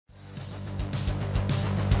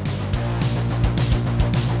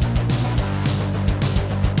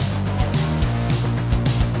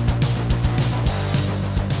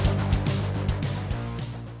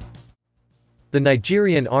The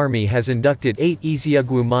Nigerian Army has inducted 8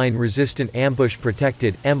 EZUGWU mine-resistant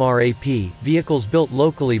ambush-protected (MRAP) vehicles built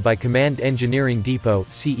locally by Command Engineering Depot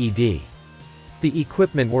 (CED). The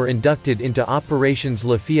equipment were inducted into Operations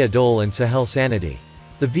Lafia Dole and Sahel Sanity.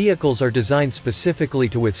 The vehicles are designed specifically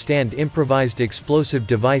to withstand improvised explosive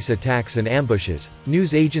device attacks and ambushes,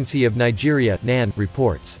 News Agency of Nigeria (NAN)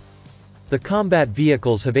 reports. The combat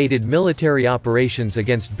vehicles have aided military operations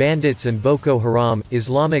against bandits and Boko Haram,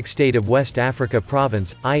 Islamic State of West Africa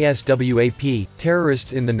Province, ISWAP,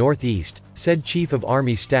 terrorists in the northeast, said Chief of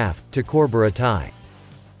Army Staff, Tukur Buratai.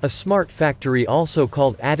 A smart factory also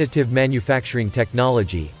called Additive Manufacturing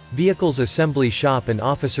Technology, Vehicles Assembly Shop and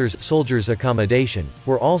Soldiers Accommodation,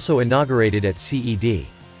 were also inaugurated at CED.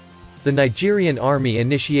 The Nigerian Army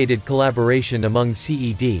initiated collaboration among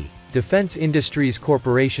CED, Defense Industries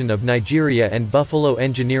Corporation of Nigeria and Buffalo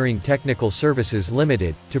Engineering Technical Services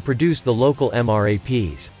Limited, to produce the local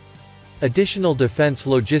MRAPs. Additional defense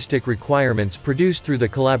logistic requirements produced through the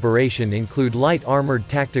collaboration include Light Armoured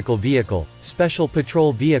Tactical Vehicle, Special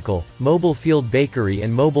Patrol Vehicle, Mobile Field Bakery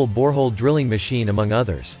and Mobile Borehole Drilling Machine among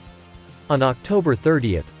others. On October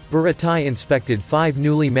 30, Buratai inspected 5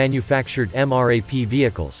 newly manufactured MRAP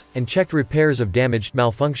vehicles, and checked repairs of damaged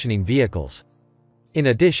malfunctioning vehicles. In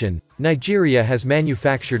addition, Nigeria has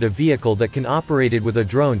manufactured a vehicle that can operated with a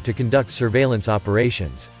drone to conduct surveillance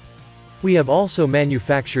operations. We have also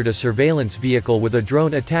manufactured a surveillance vehicle with a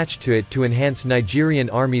drone attached to it to enhance Nigerian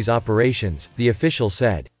Army's operations, the official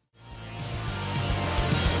said.